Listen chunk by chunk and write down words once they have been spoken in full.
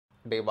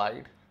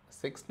divide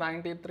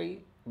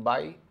 693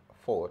 by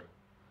 4.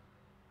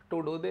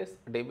 To do this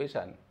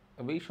division,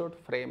 we should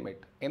frame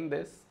it in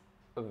this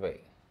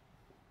way.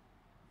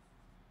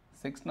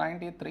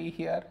 693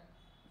 here,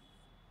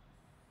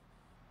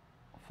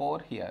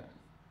 4 here.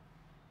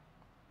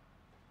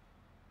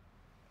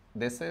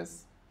 This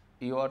is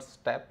your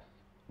step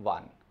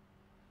 1.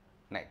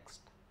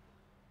 Next,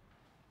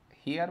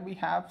 here we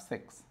have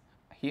 6,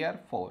 here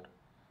 4.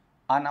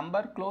 A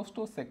number close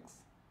to 6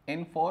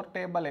 in 4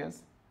 table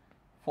is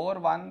 4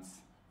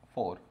 ones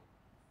 4.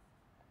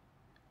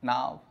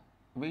 Now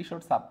we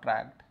should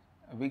subtract,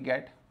 we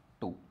get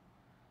 2.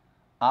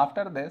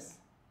 After this,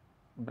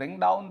 bring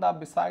down the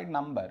beside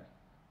number,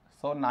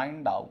 so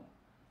 9 down,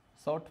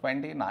 so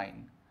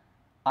 29.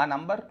 A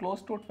number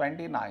close to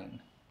 29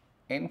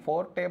 in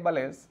 4 table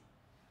is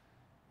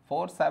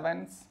 4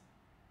 sevens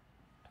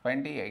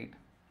 28.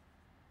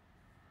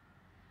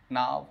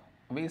 Now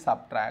we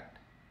subtract,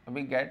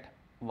 we get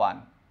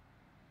 1.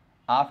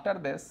 After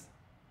this,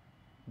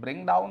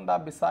 bring down the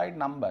beside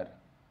number,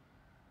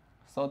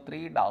 so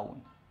 3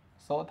 down,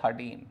 so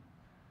 13.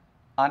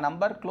 A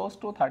number close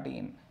to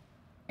 13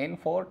 in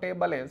 4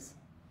 table is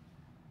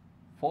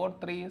 4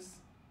 threes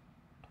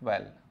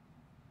 12.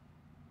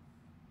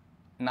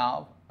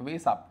 Now we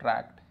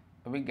subtract,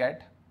 we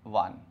get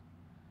 1.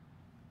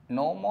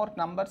 No more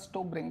numbers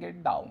to bring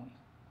it down,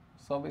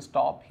 so we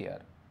stop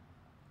here.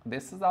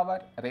 This is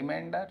our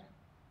remainder,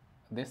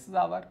 this is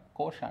our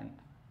quotient.